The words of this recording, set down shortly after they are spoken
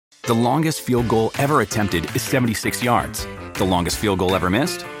The longest field goal ever attempted is 76 yards. The longest field goal ever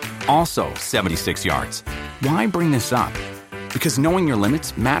missed? Also 76 yards. Why bring this up? Because knowing your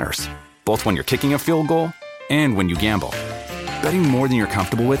limits matters, both when you're kicking a field goal and when you gamble. Betting more than you're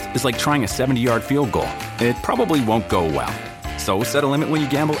comfortable with is like trying a 70-yard field goal. It probably won't go well. So set a limit when you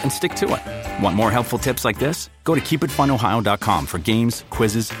gamble and stick to it. Want more helpful tips like this? Go to keepitfunohio.com for games,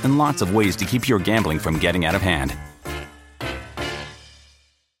 quizzes, and lots of ways to keep your gambling from getting out of hand.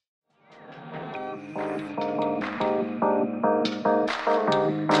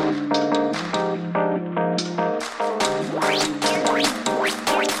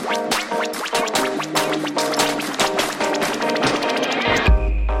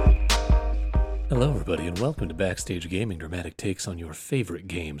 Welcome to Backstage Gaming, dramatic takes on your favorite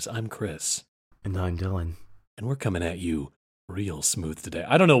games. I'm Chris. And I'm Dylan. And we're coming at you real smooth today.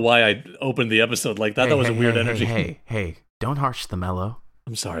 I don't know why I opened the episode like that. That was a weird energy. Hey, don't harsh the mellow.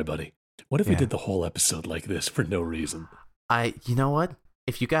 I'm sorry, buddy. What if we did the whole episode like this for no reason? You know what?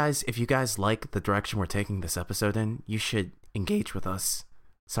 If you guys like the direction we're taking this episode in, you should engage with us.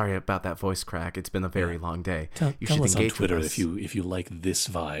 Sorry about that voice crack. It's been a very long day. Tell us on Twitter if you like this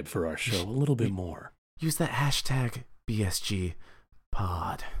vibe for our show a little bit more. Use that hashtag BSG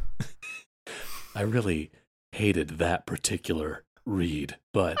pod. I really hated that particular read,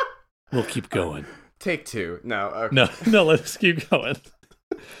 but we'll keep going. Take two. No, okay. No, let's keep going.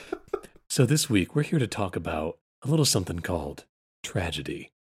 So this week, we're here to talk about a little something called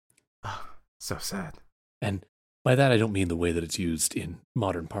tragedy. Oh, so sad. And by that, I don't mean the way that it's used in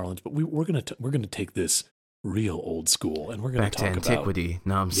modern parlance, but we're gonna take this real old school, and we're gonna back talk to antiquity.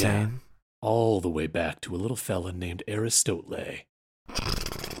 Know what I'm saying? All the way back to a little fella named Aristotle.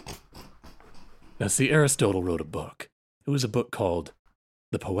 Now, see, Aristotle wrote a book. It was a book called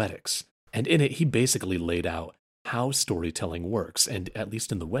The Poetics, and in it, he basically laid out how storytelling works, and at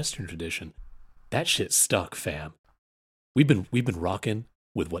least in the Western tradition, that shit stuck, fam. We've been rocking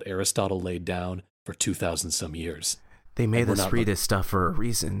with what Aristotle laid down for 2,000 some years. They made us read his stuff for a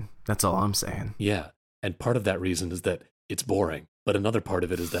reason. That's all I'm saying. Yeah, and part of that reason is that it's boring. But another part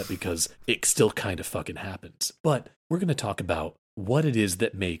of it is that because it still kind of fucking happens. But we're going to talk about what it is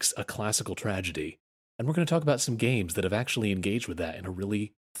that makes a classical tragedy. And we're going to talk about some games that have actually engaged with that in a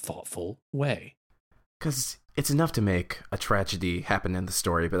really thoughtful way. Because it's enough to make a tragedy happen in the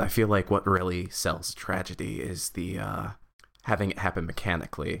story, but I feel like what really sells tragedy is the having it happen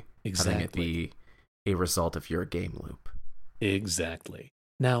mechanically. Exactly. Having it be a result of your game loop. Exactly.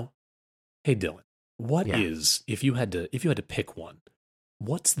 Now, hey Dylan. What is, if you had to pick one,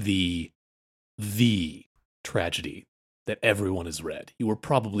 what's the tragedy that everyone has read? You were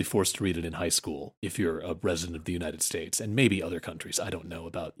probably forced to read it in high school if you're a resident of the United States and maybe other countries. I don't know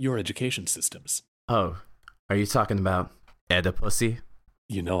about your education systems. Oh, are you talking about Oedipus?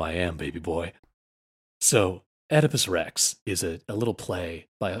 You know I am, baby boy. So, Oedipus Rex is a little play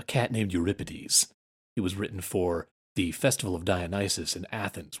by a cat named Euripides. It was written for the Festival of Dionysus in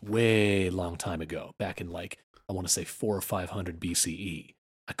Athens way long time ago, back in I want to say 400 or 500 BCE.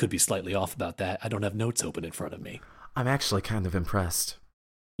 I could be slightly off about that. I don't have notes open in front of me. I'm actually kind of impressed.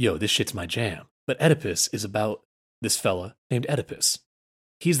 Yo, this shit's my jam. But Oedipus is about this fella named Oedipus.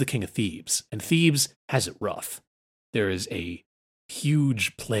 He's the king of Thebes, and Thebes has it rough. There is a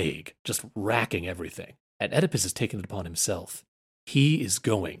huge plague just racking everything, and Oedipus has taken it upon himself. He is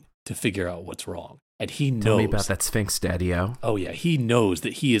going to figure out what's wrong. And he knows. Tell me about that Sphinx, Daddy-o. Oh, yeah. He knows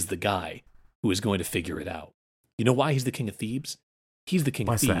that he is the guy who is going to figure it out. You know why he's the king of Thebes? He's the king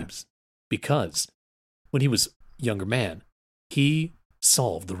of Thebes because when he was a younger man, he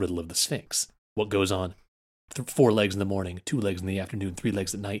solved the riddle of the Sphinx. What goes on? 4 legs in the morning, 2 legs in the afternoon, 3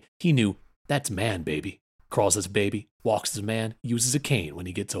 legs at night. He knew that's man, baby. Crawls as a baby, walks as a man, uses a cane when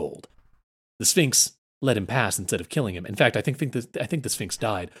he gets old. The Sphinx let him pass instead of killing him. In fact, I think the Sphinx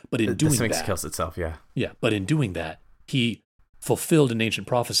died, but in doing that... The Sphinx kills itself, yeah. Yeah, but in doing that, he fulfilled an ancient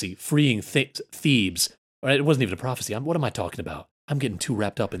prophecy, freeing Thebes. Or it wasn't even a prophecy. What am I talking about? I'm getting too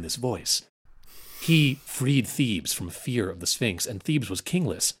wrapped up in this voice. He freed Thebes from fear of the Sphinx, and Thebes was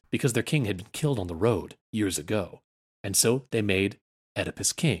kingless because their king had been killed on the road years ago. And so they made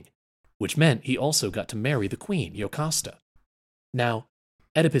Oedipus king, which meant he also got to marry the queen, Jocasta. Now,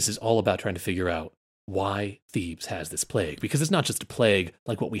 Oedipus is all about trying to figure out why Thebes has this plague. Because it's not just a plague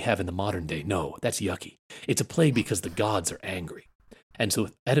like what we have in the modern day. No, that's yucky. It's a plague because the gods are angry. And so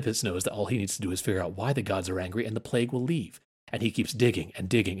Oedipus knows that all he needs to do is figure out why the gods are angry and the plague will leave. And he keeps digging and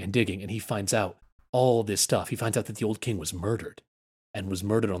digging and digging, and he finds out all this stuff. He finds out that the old king was murdered and was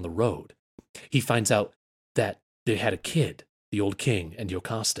murdered on the road. He finds out that they had a kid, the old king and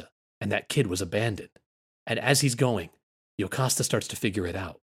Jocasta, and that kid was abandoned. And as he's going, Jocasta starts to figure it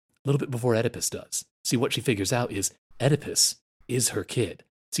out. a little bit before Oedipus does. See, what she figures out is Oedipus is her kid.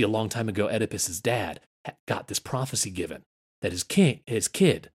 See, a long time ago, Oedipus's dad got this prophecy given that his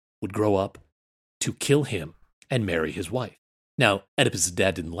kid would grow up to kill him and marry his wife. Now, Oedipus's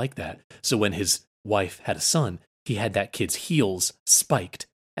dad didn't like that, so when his wife had a son, he had that kid's heels spiked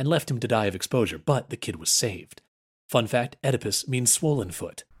and left him to die of exposure, but the kid was saved. Fun fact, Oedipus means swollen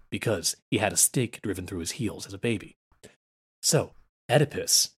foot because he had a stake driven through his heels as a baby. So,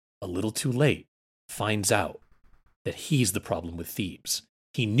 Oedipus, a little too late, finds out that he's the problem with Thebes.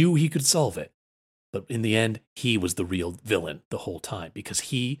 He knew he could solve it, but in the end, he was the real villain the whole time because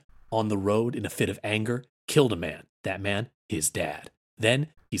he, on the road in a fit of anger, killed a man. That man, his dad. Then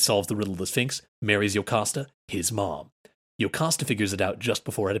he solves the riddle of the Sphinx, marries Jocasta, his mom. Jocasta figures it out just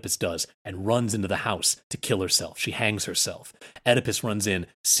before Oedipus does and runs into the house to kill herself. She hangs herself. Oedipus runs in,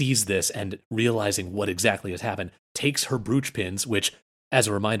 sees this, and realizing what exactly has happened, takes her brooch pins, which, as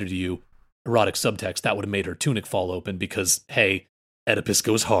a reminder to you, erotic subtext, that would have made her tunic fall open because, hey, Oedipus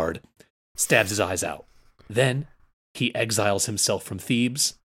goes hard, stabs his eyes out. Then he exiles himself from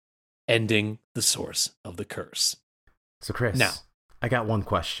Thebes, ending the source of the curse. So, Chris, now, I got one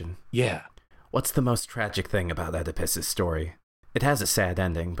question. Yeah. What's the most tragic thing about Oedipus' story? It has a sad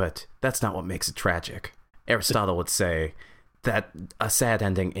ending, but that's not what makes it tragic. Aristotle would say that a sad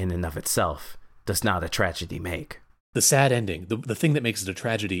ending in and of itself does not a tragedy make. The sad ending, the thing that makes it a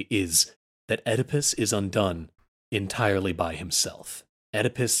tragedy is that Oedipus is undone entirely by himself.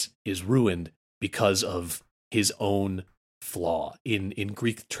 Oedipus is ruined because of his own flaw. In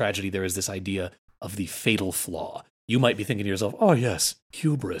Greek tragedy, there is this idea of the fatal flaw. You might be thinking to yourself, oh yes,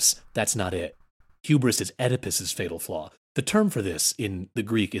 hubris. That's not it. Hubris is Oedipus's fatal flaw. The term for this in the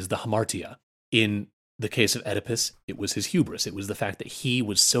Greek is the hamartia. In the case of Oedipus, it was his hubris. It was the fact that he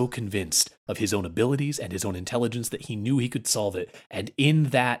was so convinced of his own abilities and his own intelligence that he knew he could solve it. And in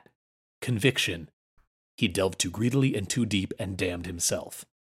that conviction, he delved too greedily and too deep and damned himself.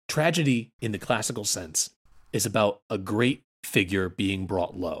 Tragedy, in the classical sense, is about a great figure being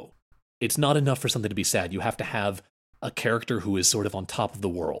brought low. It's not enough for something to be sad. You have to have a character who is sort of on top of the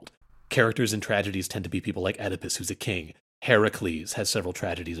world. Characters in tragedies tend to be people like Oedipus, who's a king. Heracles has several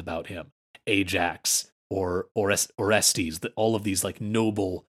tragedies about him. Ajax or Orestes, all of these like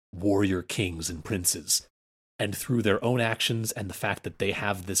noble warrior kings and princes. And through their own actions and the fact that they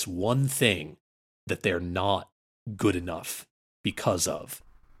have this one thing that they're not good enough because of,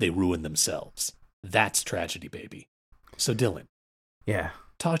 they ruin themselves. That's tragedy, baby. So Dylan. Yeah.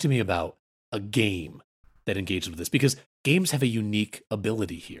 Talk to me about a game that engages with this, because games have a unique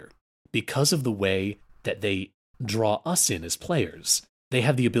ability here. Because of the way that they draw us in as players, they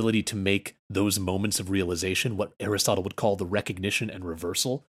have the ability to make those moments of realization, what Aristotle would call the recognition and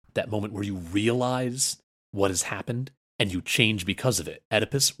reversal, that moment where you realize what has happened and you change because of it.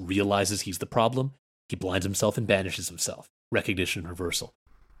 Oedipus realizes he's the problem, he blinds himself and banishes himself. Recognition and reversal.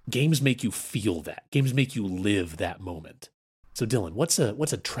 Games make you feel that. Games make you live that moment. So Dylan, what's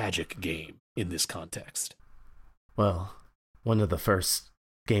a tragic game in this context? Well, one of the first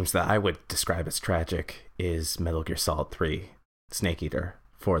games that I would describe as tragic is Metal Gear Solid 3, Snake Eater,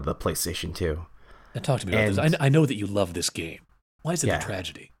 for the PlayStation 2. Now talk to me about this. I know that you love this game. Why is it a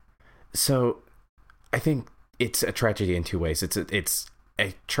tragedy? So, I think it's a tragedy in two ways. It's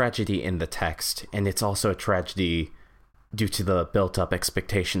a tragedy in the text, and it's also a tragedy due to the built-up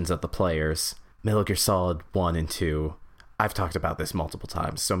expectations of the players. Metal Gear Solid 1 and 2, I've talked about this multiple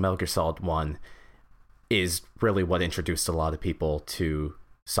times. So Metal Gear Solid 1 is really what introduced a lot of people to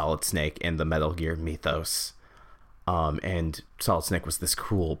Solid Snake and the Metal Gear mythos. And Solid Snake was this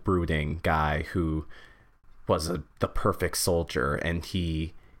cool, brooding guy who was the perfect soldier, and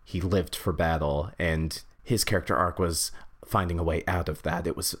he lived for battle, and his character arc was finding a way out of that.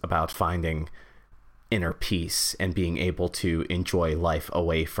 It was about finding inner peace and being able to enjoy life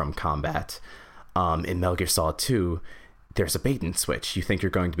away from combat. In Metal Gear Solid 2, there's a bait and switch. You think you're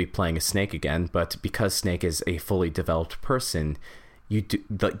going to be playing as Snake again, but because Snake is a fully developed person,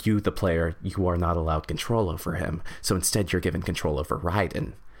 the player, you are not allowed control over him. So instead, you're given control over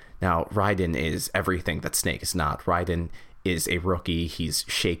Raiden. Now, Raiden is everything that Snake is not. Raiden is a rookie. He's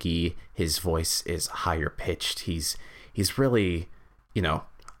shaky. His voice is higher pitched. He's really,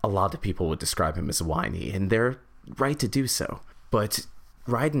 a lot of people would describe him as whiny, and they're right to do so. But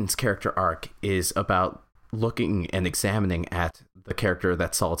Raiden's character arc is about looking and examining at the character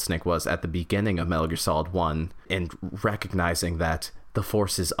that Solid Snake was at the beginning of Metal Gear Solid 1 and recognizing that the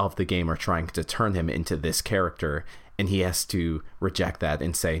forces of the game are trying to turn him into this character, and he has to reject that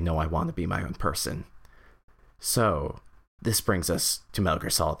and say, no, I want to be my own person. So this brings us to Metal Gear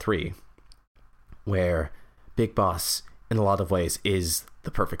Solid 3, where Big Boss in a lot of ways, is the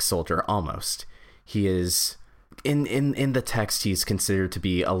perfect soldier almost. He is, in the text, he's considered to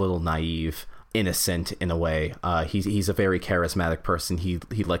be a little naive, innocent in a way. He's a very charismatic person. He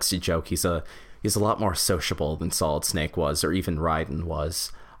likes to joke. He's a lot more sociable than Solid Snake was, or even Raiden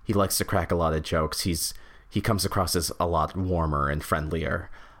was. He likes to crack a lot of jokes. He comes across as a lot warmer and friendlier.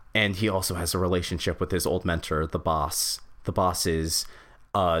 And he also has a relationship with his old mentor, the Boss. The Boss is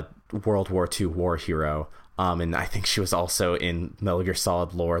a World War II war hero. And I think she was also in Metal Gear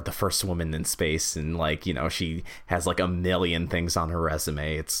Solid lore, the first woman in space. And, like, you know, she has like a million things on her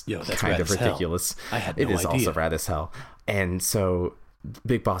resume. It's kind of ridiculous. I had no idea. It is also rad as hell. And so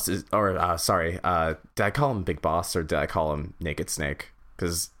Big Boss is, or did I call him Big Boss or did I call him Naked Snake?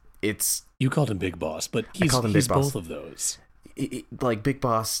 Because you called him Big Boss, but he's both of those. Like, Big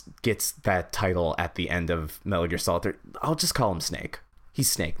Boss gets that title at the end of Metal Gear Solid. I'll just call him Snake.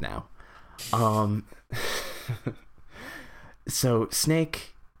 He's Snake now. So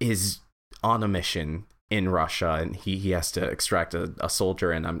Snake is on a mission in Russia, and he has to extract a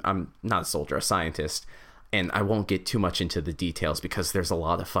soldier, and I'm not a soldier, a scientist. And I won't get too much into the details because there's a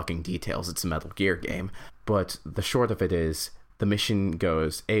lot of fucking details. It's a Metal Gear game. But the short of it is, the mission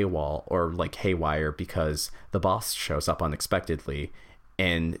goes AWOL, or like haywire, because the Boss shows up unexpectedly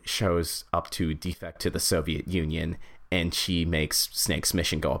and shows up to defect to the Soviet Union, and she makes Snake's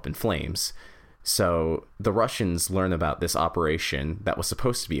mission go up in flames. So the Russians learn about this operation that was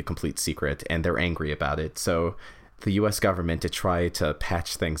supposed to be a complete secret, and they're angry about it. So the US government, to try to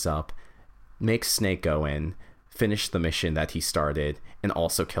patch things up, makes Snake go in, finish the mission that he started, and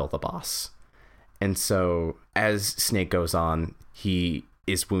also kill the Boss. And so as Snake goes on, he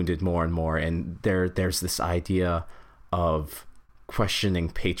is wounded more and more, and there's this idea of questioning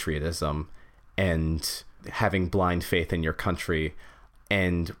patriotism and having blind faith in your country.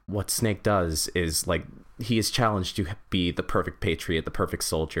 And what Snake does is, like, he is challenged to be the perfect patriot, the perfect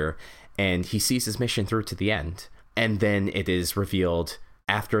soldier, and he sees his mission through to the end. And then it is revealed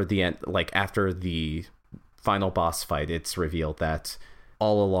after the end, like after the final boss fight, it's revealed that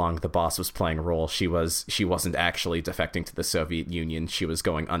all along the Boss was playing a role. She wasn't actually defecting to the Soviet Union. She was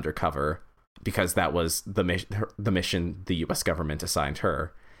going undercover because that was the mission the U.S. government assigned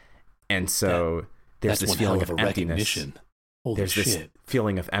her. And so there's this feeling of emptiness. There's this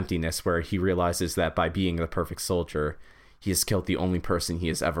feeling of emptiness where he realizes that by being the perfect soldier, he has killed the only person he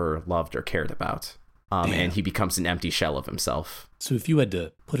has ever loved or cared about. And he becomes an empty shell of himself. So if you had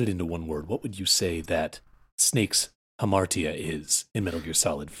to put it into one word, what would you say that Snake's hamartia is in Metal Gear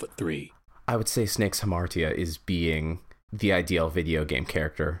Solid 3? I would say Snake's hamartia is being the ideal video game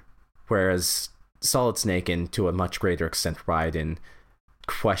character, whereas Solid Snake, and to a much greater extent Raiden,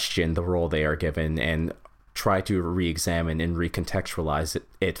 question the role they are given and try to re-examine and recontextualize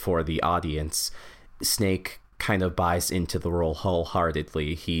it for the audience. Snake kind of buys into the role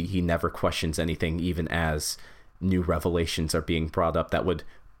wholeheartedly. He never questions anything, even as new revelations are being brought up that would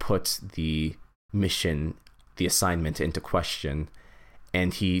put the mission, the assignment, into question.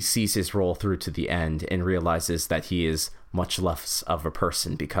 And he sees his role through to the end and realizes that he is much less of a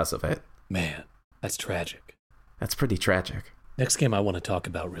person because of it. Man, that's tragic. That's pretty tragic. Next game I want to talk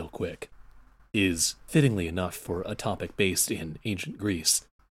about real quick is, fittingly enough for a topic based in ancient Greece,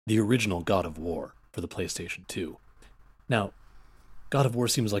 the original God of War for the PlayStation 2. Now, God of War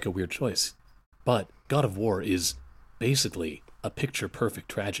seems like a weird choice, but God of War is basically a picture-perfect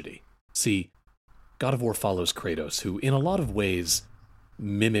tragedy. See, God of War follows Kratos, who in a lot of ways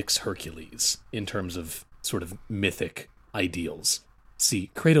mimics Hercules in terms of sort of mythic ideals.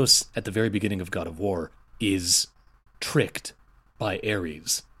 See, Kratos at the very beginning of God of War is tricked by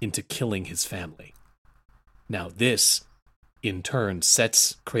Ares into killing his family. Now this, in turn,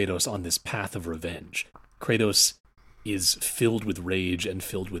 sets Kratos on this path of revenge. Kratos is filled with rage and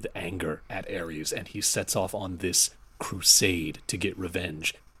filled with anger at Ares, and he sets off on this crusade to get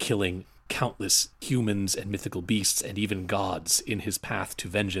revenge, killing countless humans and mythical beasts and even gods in his path to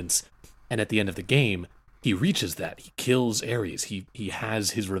vengeance. And at the end of the game, he reaches that. He kills Ares. He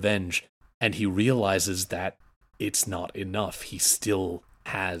has his revenge, and he realizes that it's not enough. He still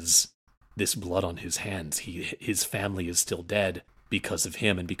has this blood on his hands. His family is still dead because of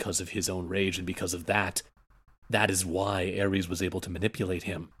him and because of his own rage, and because of that is why Ares was able to manipulate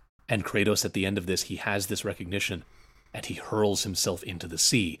him. And Kratos, at the end of this, he has this recognition, and he hurls himself into the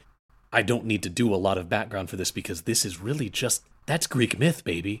sea. I don't need to do a lot of background for this because this is really just, that's Greek myth,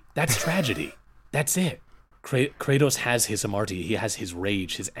 baby. That's tragedy. That's it. Kratos has his hamartia. He has his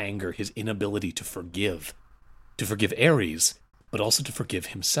rage, his anger, his inability to forgive Ares, but also to forgive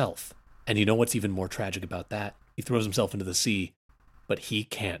himself. And you know what's even more tragic about that? He throws himself into the sea, but he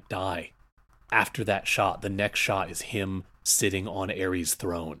can't die. after that shot, the next shot is him sitting on Ares'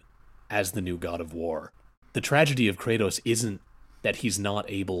 throne as the new god of war. The tragedy of Kratos isn't that he's not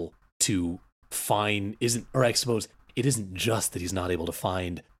able to find, or I suppose it isn't just that he's not able to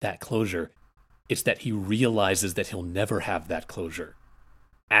find that closure. It's that he realizes that he'll never have that closure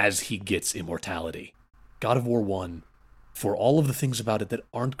as he gets immortality. God of War 1, for all of the things about it that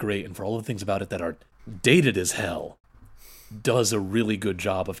aren't great and for all of the things about it that are dated as hell, does a really good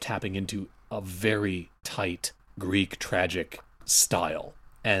job of tapping into a very tight Greek tragic style.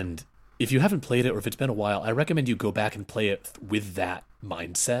 And if you haven't played it, or if it's been a while, I recommend you go back and play it with that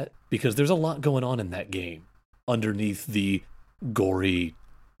mindset, because there's a lot going on in that game underneath the gory,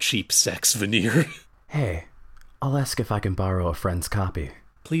 cheap sex veneer. Hey, I'll ask if I can borrow a friend's copy.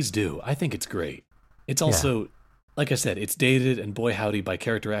 Please do. I think it's great. It's also, like I said, it's dated, and boy howdy, by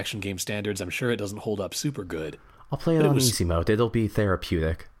character action game standards, I'm sure it doesn't hold up super good. I'll play it on easy mode. It'll be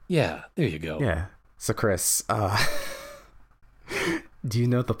therapeutic. Yeah, there you go. Yeah. So Chris, do you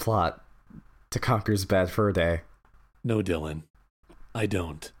know the plot to Conker's Bad Fur Day? No, Dylan. I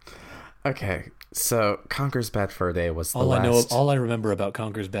don't. Okay, so Conker's Bad Fur Day was all I remember about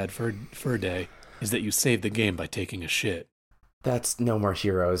Conker's Bad Fur Day is that you saved the game by taking a shit. That's No More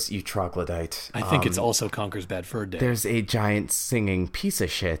Heroes, you troglodyte. I think it's also Conker's Bad Fur Day. There's a giant singing piece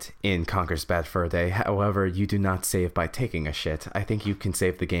of shit in Conker's Bad Fur Day. However, you do not save by taking a shit. I think you can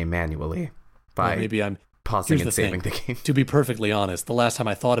save the game manually by maybe I'm pausing and saving the game. To be perfectly honest, the last time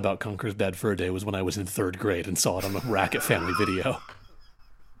I thought about Conker's Bad Fur Day was when I was in 3rd grade and saw it on a Racket Family Video.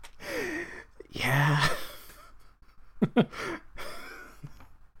 Yeah.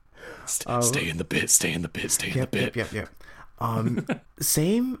 Stay in the bit, stay in the bit, stay in the bit. Yep.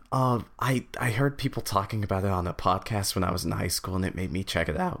 Same. I heard people talking about it on a podcast when I was in high school, and it made me check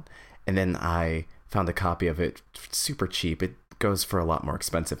it out. And then I found a copy of it super cheap. It goes for a lot more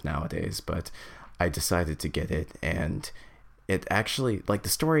expensive nowadays, but I decided to get it, and it actually, like, the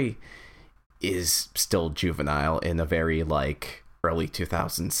story is still juvenile in a very, like, early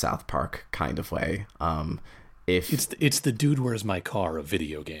 2000s South Park kind of way. It's the Dude Where's My Car of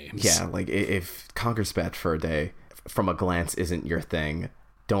video games. Yeah, like, if Conker's Bad Fur Day from a glance isn't your thing,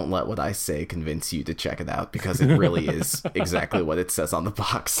 don't let what I say convince you to check it out, because it really is exactly what it says on the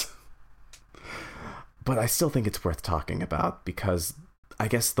box. But I still think it's worth talking about, because I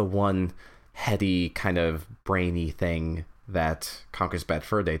guess the one heady kind of brainy thing that Conker's Bad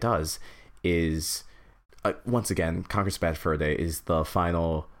Fur Day does is, once again, Conker's Bad Fur Day is the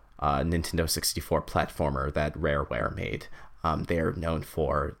final Nintendo 64 platformer that Rareware made. They are known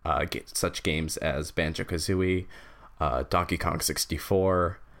for such games as Banjo-Kazooie, Donkey Kong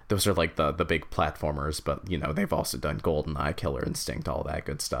 64. Those are like the big platformers, but you know, they've also done GoldenEye, Killer Instinct, all that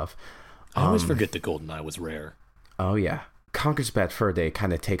good stuff. I always forget that GoldenEye was Rare. Oh yeah. Conker's Bad Fur Day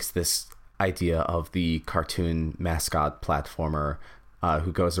kind of takes this idea of the cartoon mascot platformer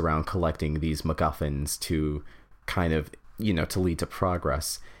who goes around collecting these MacGuffins to kind of, you know, to lead to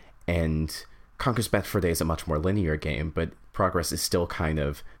progress. And Conker's Bad Fur Day is a much more linear game, but progress is still kind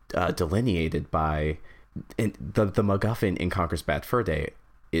of delineated by the MacGuffin in Conker's Bad Fur Day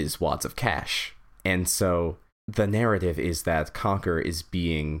is wads of cash. And so the narrative is that Conker is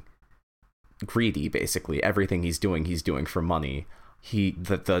being greedy, basically. Everything he's doing for money.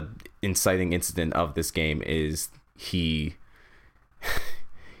 The inciting incident of this game is he's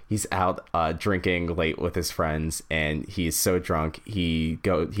out drinking late with his friends, and he's so drunk he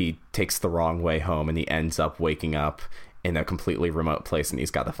takes the wrong way home, and he ends up waking up in a completely remote place, and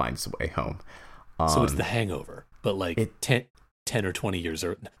he's got to find his way home. So it's The Hangover, but like 10 or 20 years,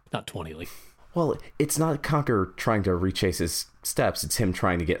 or not 20, like. Well, it's not Conker trying to retrace his steps, it's him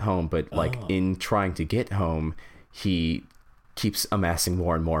trying to get home, but like in trying to get home, he keeps amassing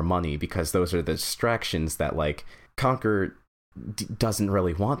more and more money, because those are the distractions that, like, Conker doesn't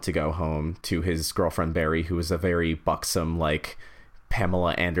really want to go home to his girlfriend Barry, who is a very buxom, like,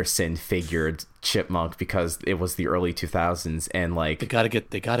 Pamela Anderson figured chipmunk, because it was the early 2000s, and like they gotta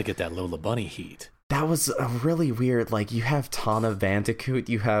get that Lola Bunny heat. That was a really weird, like, you have Tana Bandicoot,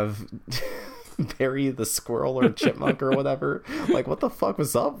 you have Barry the squirrel or chipmunk or whatever. Like, what the fuck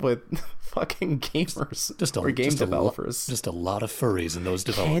was up with fucking gamers or game developers? Just a lot of furries in those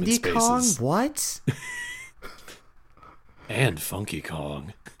development Candy spaces. Kong? What? And Funky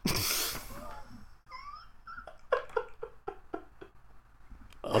Kong.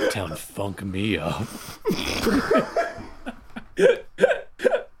 Uptown Funk me up.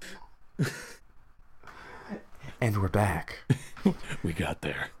 And we're back. We got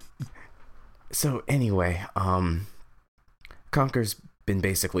there. So anyway, Conker's been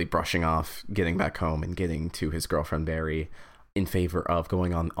basically brushing off getting back home and getting to his girlfriend Barry, in favor of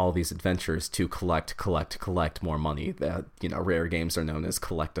going on all these adventures to collect more money. That, Rare games are known as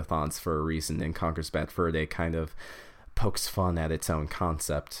collectathons for a reason, and Conker's Bad Fur Day kind of pokes fun at its own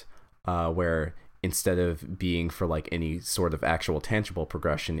concept, where instead of being for like any sort of actual tangible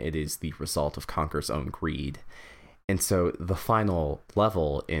progression, it is the result of Conker's own greed. And so the final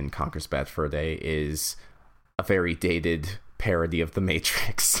level in Conker's Bad Fur Day is a very dated parody of The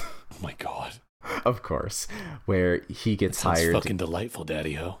Matrix. Oh my god. Of course, where he gets That sounds hired. fucking delightful,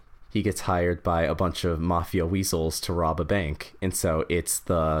 Daddy-ho. He gets hired by a bunch of mafia weasels to rob a bank, and so it's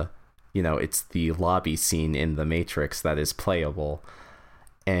the lobby scene in The Matrix that is playable,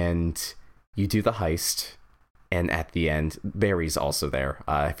 and you do the heist, and at the end, Barry's also there.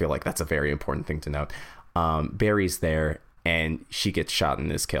 I feel like that's a very important thing to note. Barry's there, and she gets shot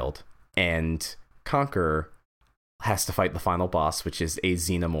and is killed, and Conker has to fight the final boss, which is a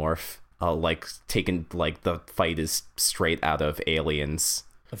xenomorph. The fight is straight out of Aliens.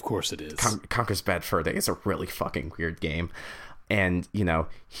 Of course it is. Conker's Bad Fur Day is a really fucking weird game. And,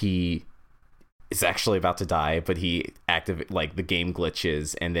 he is actually about to die, but the game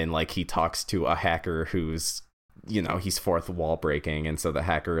glitches, and then, he talks to a hacker who's, he's fourth wall breaking, and so the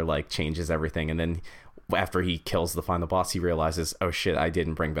hacker, changes everything, and then after he kills the final boss, he realizes, oh shit, I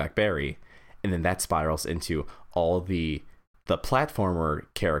didn't bring back Barry. And then that spirals into all the platformer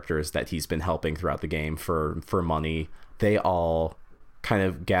characters that he's been helping throughout the game for money. They all kind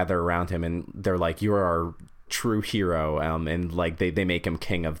of gather around him, and they're like, you're our true hero, and they make him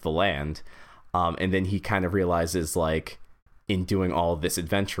king of the land. And then he kind of realizes, in doing all of this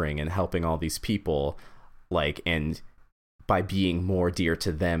adventuring and helping all these people, and by being more dear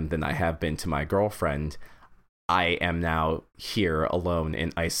to them than I have been to my girlfriend, I am now here alone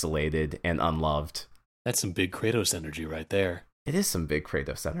and isolated and unloved. That's some big Kratos energy right there. It is some big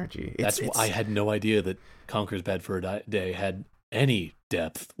Kratos energy. I had no idea that Conker's Bad Fur Day had any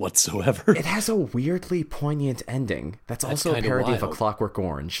depth whatsoever. It has a weirdly poignant ending. That's also a parody of A Clockwork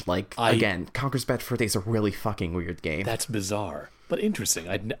Orange. Again, Conker's Bad Fur Day is a really fucking weird game. That's bizarre, but interesting.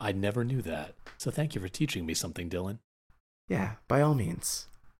 I never knew that. So thank you for teaching me something, Dylan. Yeah, by all means.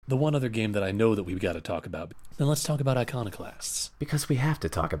 The one other game that I know that we've got to talk about, then let's talk about Iconoclasts. Because we have to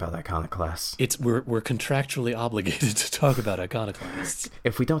talk about Iconoclasts. We're contractually obligated to talk about Iconoclasts.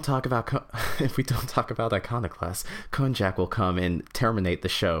 If we don't talk about Iconoclasts, Konjac will come and terminate the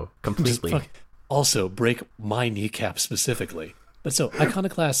show completely. Also, break my kneecap specifically. But so,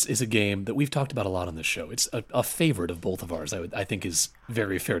 Iconoclasts is a game that we've talked about a lot on this show. It's a favorite of both of ours, I think is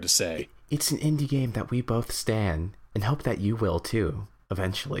very fair to say. It's an indie game that we both stan, and hope that you will too,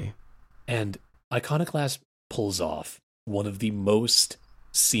 eventually. And Iconoclast pulls off one of the most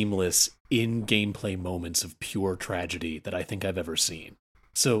seamless in-gameplay moments of pure tragedy that I think I've ever seen.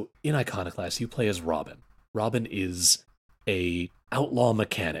 So, in Iconoclast, you play as Robin. Robin is a outlaw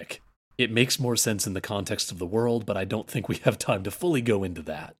mechanic. It makes more sense in the context of the world, but I don't think we have time to fully go into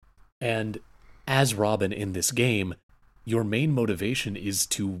that. And as Robin in this game, your main motivation is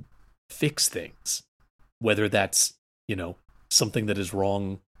to fix things. Whether that's, something that is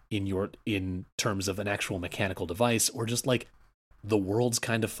wrong in terms of an actual mechanical device, or just the world's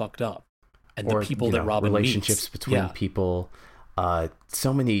kind of fucked up. And the people that Robin relationships meets, between people,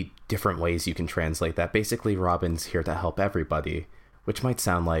 so many different ways you can translate that. Basically, Robin's here to help everybody, which might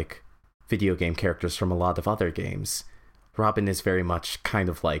sound like video game characters from a lot of other games. Robin is very much kind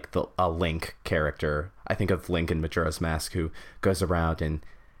of like a Link character. I think of Link in Majora's Mask, who goes around and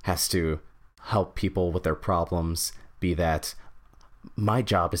has to help people with their problems, be that my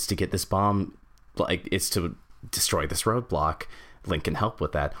job is to get this bomb, is to destroy this roadblock. Link can help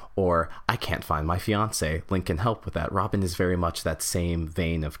with that. Or I can't find my fiance. Link can help with that. Robin is very much that same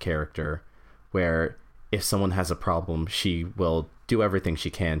vein of character, where if someone has a problem, she will do everything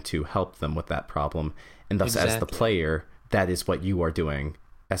she can to help them with that problem. And thus, as the player, that is what you are doing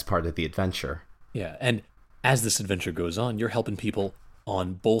as part of the adventure. Yeah, and as this adventure goes on, you're helping people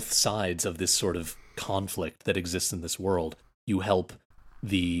on both sides of this sort of conflict that exists in this world. You help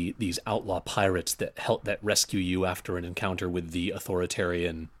these outlaw pirates that rescue you after an encounter with the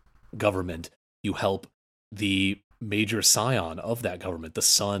authoritarian government. You help the major scion of that government, the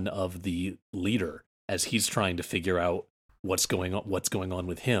son of the leader, as he's trying to figure out what's going on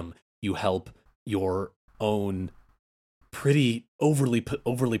with him. You help your own pretty overly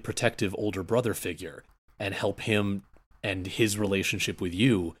protective older brother figure and help him and his relationship with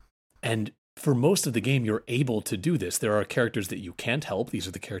you. And for most of the game, you're able to do this. There are characters that you can't help. These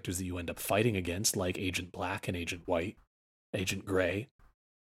are the characters that you end up fighting against, like Agent Black and Agent White, Agent Gray.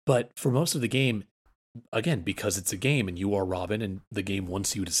 But for most of the game, again, because it's a game and you are Robin and the game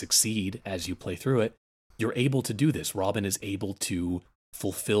wants you to succeed as you play through it, you're able to do this. Robin is able to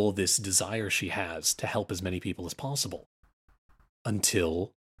fulfill this desire she has to help as many people as possible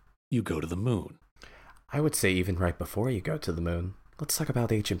until you go to the moon. I would say even right before you go to the moon. Let's talk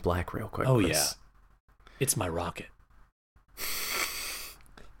about Agent Black real quick. Oh, Chris. yeah. It's my rocket.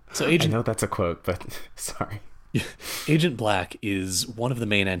 So I know that's a quote, but sorry. Agent Black is one of the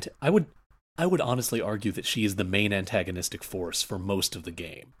main I would honestly argue that she is the main antagonistic force for most of the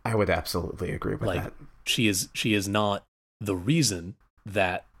game. I would absolutely agree with that. She is not the reason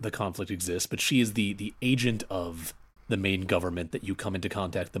that the conflict exists, but she is the agent of the main government that you come into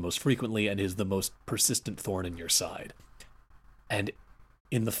contact the most frequently and is the most persistent thorn in your side. And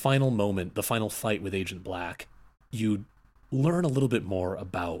in the final moment, the final fight with Agent Black, you learn a little bit more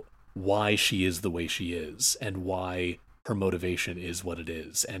about why she is the way she is and why her motivation is what it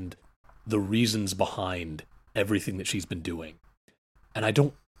is and the reasons behind everything that she's been doing. And I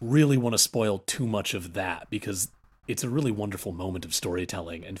don't really want to spoil too much of that because it's a really wonderful moment of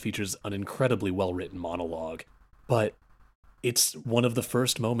storytelling and features an incredibly well-written monologue. But it's one of the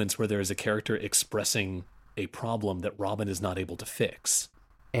first moments where there is a character expressing a problem that Robin is not able to fix.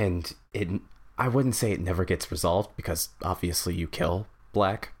 And I wouldn't say it never gets resolved because obviously you kill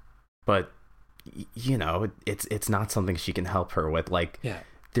Black, but you know, it's not something she can help her with. Like,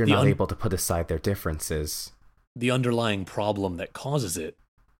 they're not able to put aside their differences. The underlying problem that causes it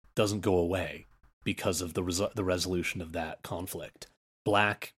doesn't go away because of the resolution of that conflict.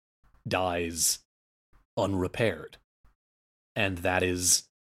 Black dies unrepaired. And that is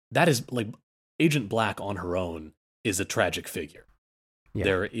like Agent Black on her own is a tragic figure.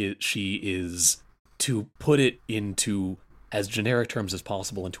 Yeah. She is, to put it into as generic terms as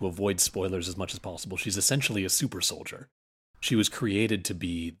possible and to avoid spoilers as much as possible, she's essentially a super soldier. She was created to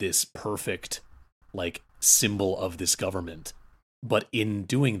be this perfect, like, symbol of this government. But in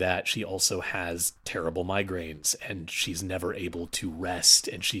doing that, she also has terrible migraines and she's never able to rest,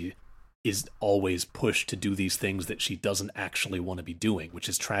 and she is always pushed to do these things that she doesn't actually want to be doing, which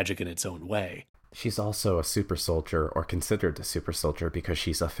is tragic in its own way. She's also a super soldier, or considered a super soldier, because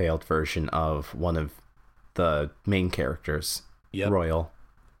she's a failed version of one of the main characters, Royal.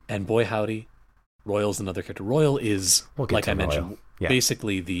 And boy howdy, Royal's another character. Royal is, like I mentioned,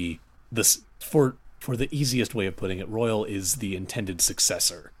 basically for the easiest way of putting it, Royal is the intended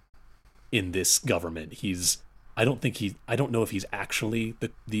successor in this government. I don't know if he's actually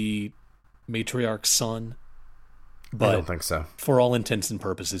the matriarch's son, but I don't think so. For all intents and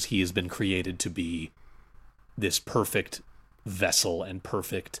purposes, he has been created to be this perfect vessel and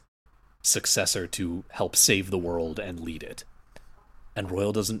perfect successor to help save the world and lead it. And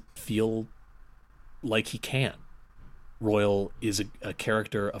Royal doesn't feel like he can. Royal is a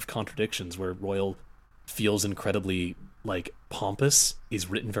character of contradictions, where Royal feels incredibly, like, pompous, is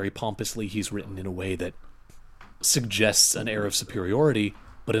written very pompously. He's written in a way that suggests an air of superiority,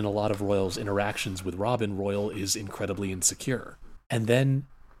 but in a lot of Royal's interactions with Robin, Royal is incredibly insecure. And then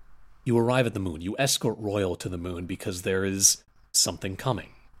you arrive at the moon. You escort Royal to the moon because there is something coming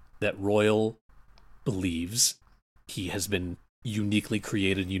that Royal believes he has been uniquely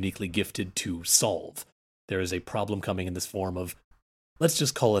created, uniquely gifted to solve. There is a problem coming in this form of, let's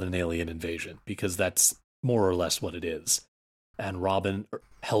just call it an alien invasion, because that's more or less what it is. And Robin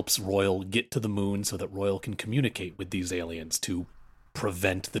helps Royal get to the moon so that Royal can communicate with these aliens to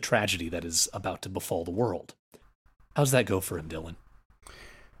prevent the tragedy that is about to befall the world. How's that go for him, Dylan?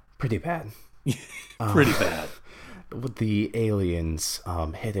 Pretty bad. Pretty bad. The aliens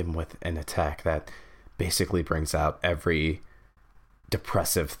hit him with an attack that basically brings out every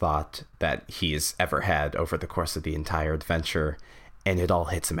depressive thought that he's ever had over the course of the entire adventure, and it all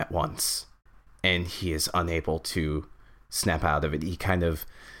hits him at once. And he is unable to snap out of it.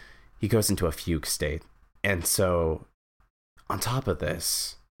 He goes into a fugue state. And so, on top of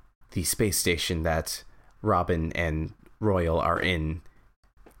this, the space station that Robin and Royal are in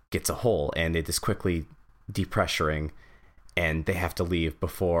gets a hole, and it is quickly depressuring, and they have to leave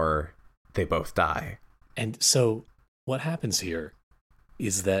before they both die. And so, what happens here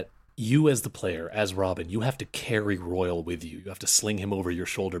is that you, as the player, as Robin, you have to carry Royal with you. You have to sling him over your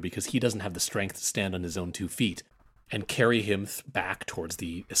shoulder because he doesn't have the strength to stand on his own 2 feet, and carry him back towards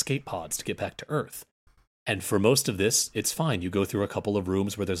the escape pods to get back to Earth. And for most of this, it's fine. You go through a couple of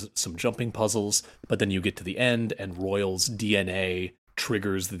rooms where there's some jumping puzzles, but then you get to the end, and Royal's DNA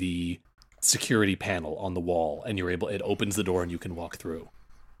triggers the security panel on the wall, and it opens the door and you can walk through.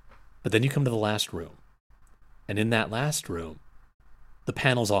 But then you come to the last room. And in that last room, the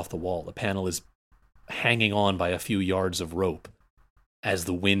panel's off the wall. The panel is hanging on by a few yards of rope as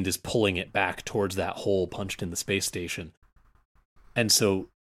the wind is pulling it back towards that hole punched in the space station. And so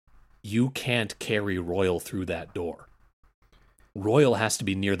you can't carry Royal through that door. Royal has to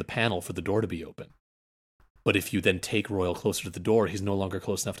be near the panel for the door to be open. But if you then take Royal closer to the door, he's no longer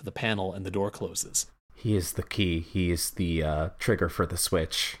close enough to the panel and the door closes. He is the key. He is the trigger for the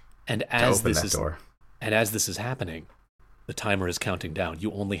switch and to open that door. And as this is happening, the timer is counting down.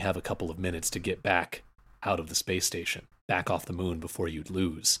 You only have a couple of minutes to get back out of the space station, back off the moon before you'd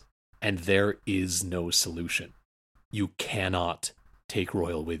lose. And there is no solution. You cannot take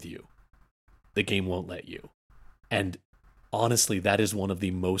Royal with you. The game won't let you. And honestly, that is one of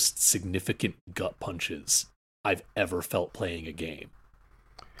the most significant gut punches I've ever felt playing a game.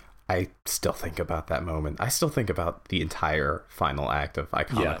 I still think about that moment. I still think about the entire final act of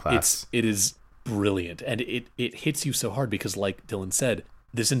Iconoclast. It is brilliant. And it hits you so hard because, like Dylan said,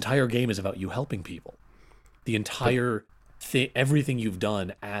 this entire game is about you helping people. The entire everything you've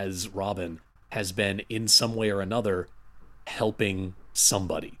done as Robin has been, in some way or another, helping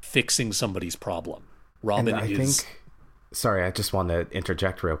somebody, fixing somebody's problem. Robin Sorry, I just want to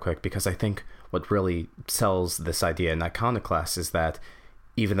interject real quick, because I think what really sells this idea in Iconoclast is that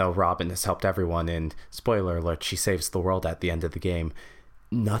even though Robin has helped everyone, and spoiler alert, she saves the world at the end of the game,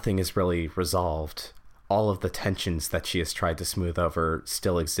 nothing is really resolved. All of the tensions that she has tried to smooth over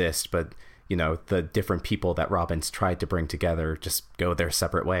still exist, but, you know, the different people that Robin's tried to bring together just go their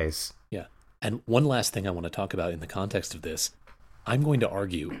separate ways. Yeah. And one last thing I want to talk about in the context of this, I'm going to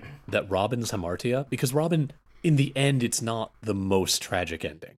argue that Robin's hamartia, because Robin, in the end, it's not the most tragic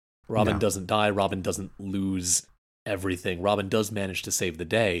ending. Robin doesn't die. Robin doesn't lose everything. Robin does manage to save the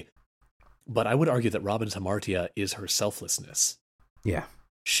day. But I would argue that Robin's hamartia is her selflessness. Yeah.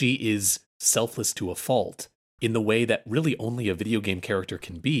 She is selfless to a fault in the way that really only a video game character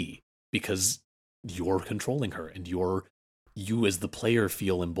can be, because you're controlling her and you as the player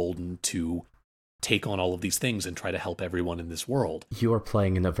feel emboldened to take on all of these things and try to help everyone in this world. You are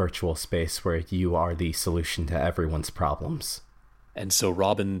playing in a virtual space where you are the solution to everyone's problems. And so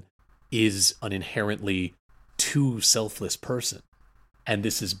Robin is an inherently too selfless person. And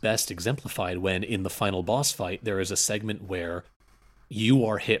this is best exemplified when in the final boss fight, there is a segment where you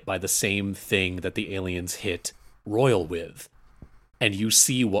are hit by the same thing that the aliens hit Royal with. And you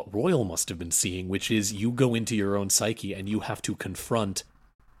see what Royal must have been seeing, which is you go into your own psyche and you have to confront.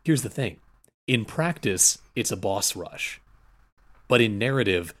 Here's the thing. In practice, it's a boss rush. But in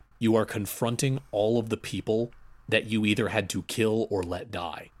narrative, you are confronting all of the people that you either had to kill or let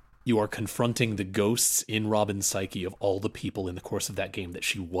die. You are confronting the ghosts in Robin's psyche of all the people in the course of that game that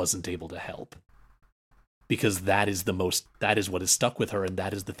she wasn't able to help. Because that is what is stuck with her, and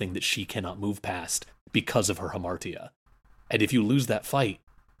that is the thing that she cannot move past because of her hamartia. And if you lose that fight,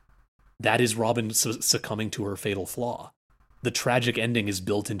 that is Robin succumbing to her fatal flaw. The tragic ending is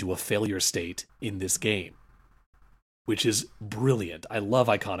built into a failure state in this game, which is brilliant. I love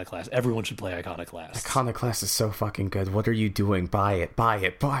Iconoclast. Everyone should play Iconoclast. Iconoclast is so fucking good. What are you doing? Buy it, buy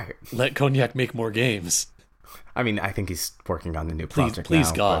it, buy it. Let Cognac make more games. I mean, I think he's working on a new project Please,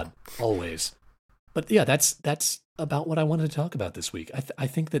 now, God, always. But yeah, that's about what I wanted to talk about this week. I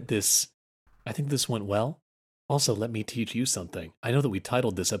think this went well. Also, let me teach you something. I know that we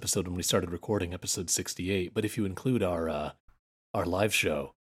titled this episode when we started recording episode 68, but if you include our live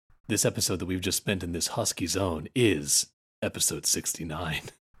show, this episode that we've just spent in this husky zone is episode 69.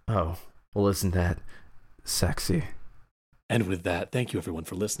 Oh, well, isn't that sexy? And with that, thank you everyone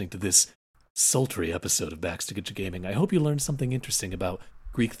for listening to this sultry episode of Backs to Get You Gaming. I hope you learned something interesting about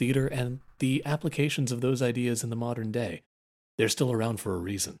Greek theater and the applications of those ideas in the modern day. They're still around for a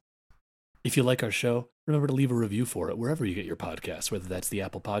reason. If you like our show, remember to leave a review for it wherever you get your podcasts, whether that's the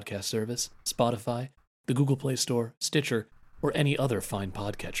Apple Podcast service, Spotify, the Google Play Store, Stitcher, or any other fine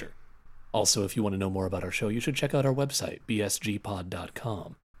podcatcher. Also, if you want to know more about our show, you should check out our website,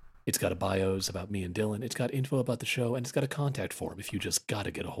 bsgpod.com. It's got a bios about me and Dylan, it's got info about the show, and it's got a contact form if you just gotta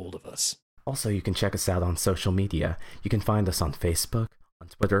get a hold of us. Also, you can check us out on social media. You can find us on Facebook, on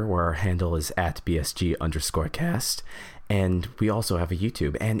Twitter, where our handle is @BSG_cast. And we also have a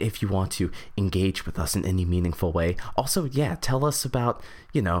YouTube. And if you want to engage with us in any meaningful way, also, tell us about,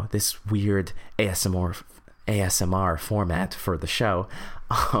 this weird ASMR format for the show.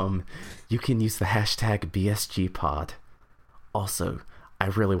 You can use the hashtag BSGpod. Also, I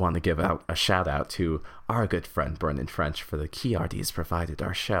really want to give out a shout out to our good friend Brennan French for the key art he's provided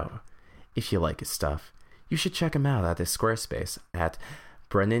our show. If you like his stuff, you should check him out at his Squarespace at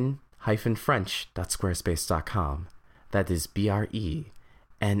brennan-french.squarespace.com. That is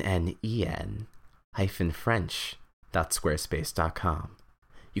BRENNEN-French.squarespace.com.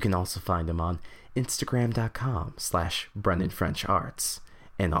 You can also find him on Instagram.com/BrennanFrenchArts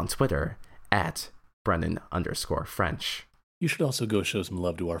and on Twitter @Brennan_French. you should also go show some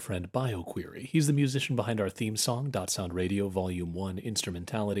love to our friend BioQuery. He's the musician behind our theme song, Dot Sound Radio Volume 1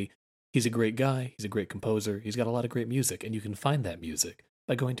 Instrumentality. He's a great guy, he's a great composer, he's got a lot of great music, and you can find that music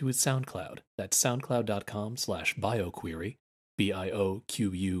by going to his SoundCloud. That's soundcloud.com/BioQuery,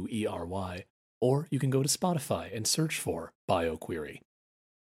 BIOQUERY, or you can go to Spotify and search for BioQuery.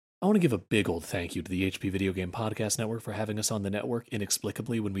 I want to give a big old thank you to the HP Video Game Podcast Network for having us on the network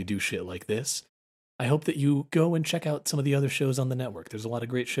inexplicably when we do shit like this. I hope that you go and check out some of the other shows on the network. There's a lot of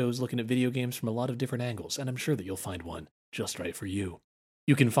great shows looking at video games from a lot of different angles, and I'm sure that you'll find one just right for you.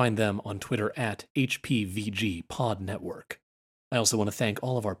 You can find them on Twitter at HPVG Pod Network. I also want to thank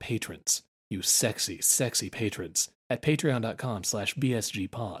all of our patrons, you sexy, sexy patrons, at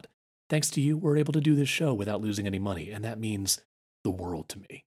patreon.com/BSGpod. Thanks to you, we're able to do this show without losing any money, and that means the world to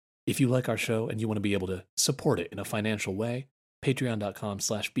me. If you like our show and you want to be able to support it in a financial way,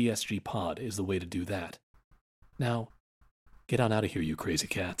 patreon.com/BSGpod is the way to do that. Now, get on out of here, you crazy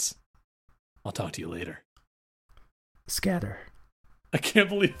cats. I'll talk to you later. Scatter. I can't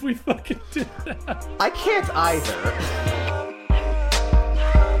believe we fucking did that. I can't either.